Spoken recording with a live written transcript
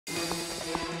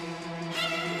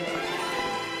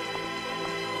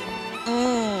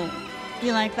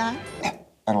You like that?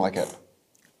 I don't like it.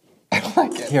 I don't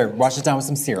like it. Here, wash it down with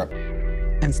some syrup.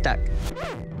 I'm stuck.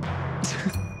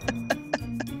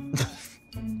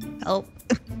 Help.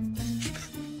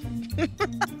 Can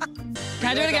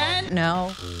I do it again?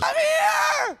 No. I'm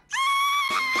here!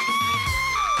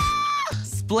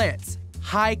 Splits,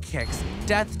 high kicks,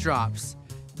 death drops,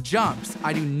 jumps.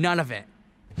 I do none of it.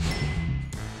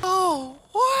 Oh,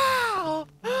 wow!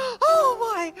 Oh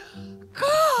my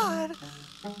God!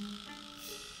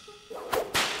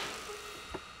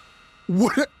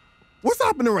 What's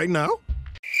happening right now?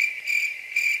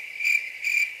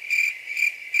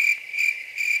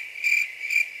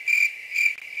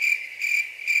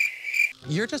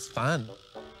 You're just fun.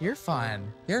 You're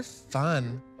fun. You're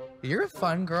fun. You're a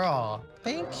fun girl.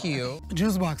 Thank you.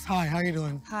 Juicebox, hi, how you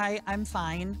doing? Hi, I'm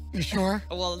fine. You sure?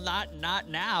 Well, not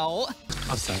now.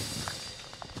 Outside.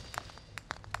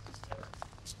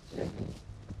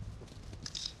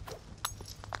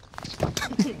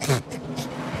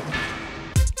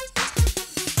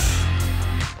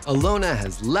 Alona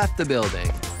has left the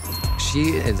building.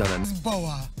 She is on a...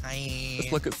 Boa.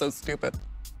 This look is so stupid.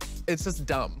 It's just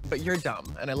dumb, but you're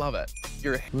dumb, and I love it.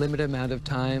 You're limited amount of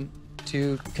time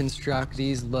to construct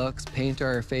these looks, paint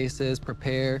our faces,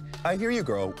 prepare. I hear you,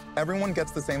 girl. Everyone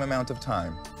gets the same amount of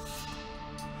time.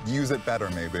 Use it better,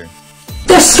 maybe.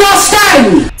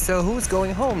 Disgusting! So who's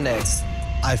going home next?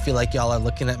 I feel like y'all are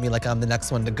looking at me like I'm the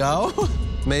next one to go.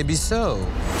 Maybe so.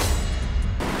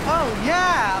 Oh,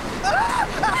 yeah!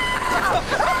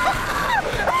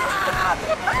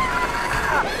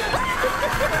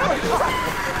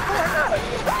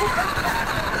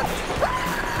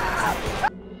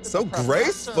 So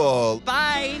graceful.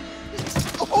 Bye.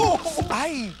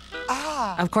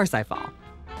 Of course I fall.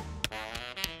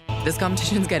 This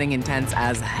competition's getting intense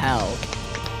as hell.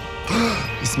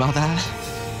 You smell that?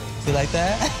 You like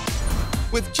that?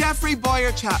 With Jeffrey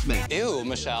Boyer Chapman. Ew,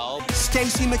 Michelle.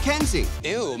 Stacey McKenzie.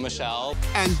 Ew, Michelle.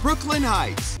 And Brooklyn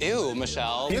Heights. Ew,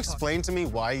 Michelle. Can you explain to me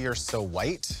why you're so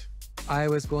white? I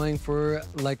was going for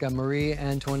like a Marie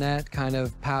Antoinette kind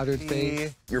of powdered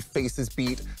face. Your face is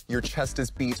beat, your chest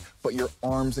is beat, but your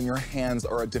arms and your hands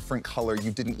are a different color.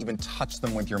 You didn't even touch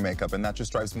them with your makeup, and that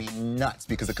just drives me nuts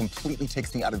because it completely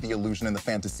takes me out of the illusion and the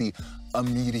fantasy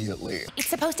immediately. It's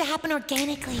supposed to happen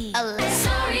organically.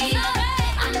 Sorry,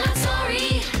 I'm not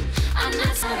sorry. I'm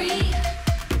not sorry.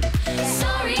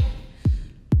 Sorry.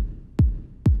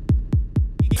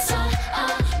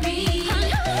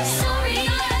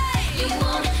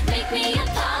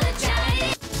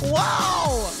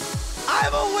 Wow!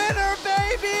 I'm a winner,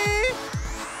 baby!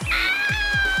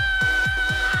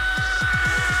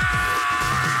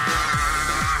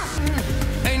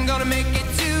 Ain't gonna make it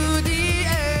to the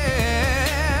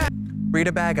end.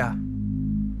 Rita Baga.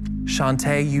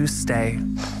 Shantae, you stay.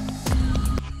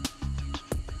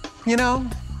 You know,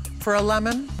 for a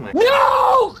lemon.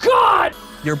 No, God!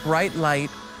 Your bright light,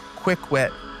 quick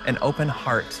wit, and open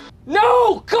heart.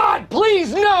 No, God,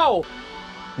 please, no!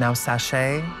 Now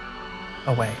sashay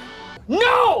away.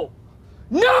 No!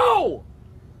 No!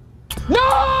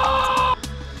 No!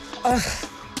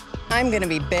 I'm gonna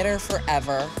be bitter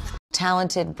forever.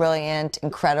 Talented, brilliant,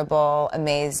 incredible,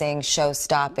 amazing,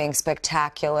 show-stopping,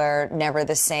 spectacular, never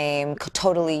the same,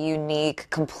 totally unique,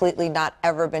 completely not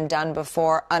ever been done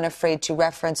before, unafraid to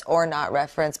reference or not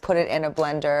reference, put it in a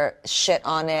blender, shit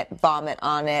on it, vomit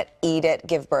on it, eat it,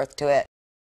 give birth to it.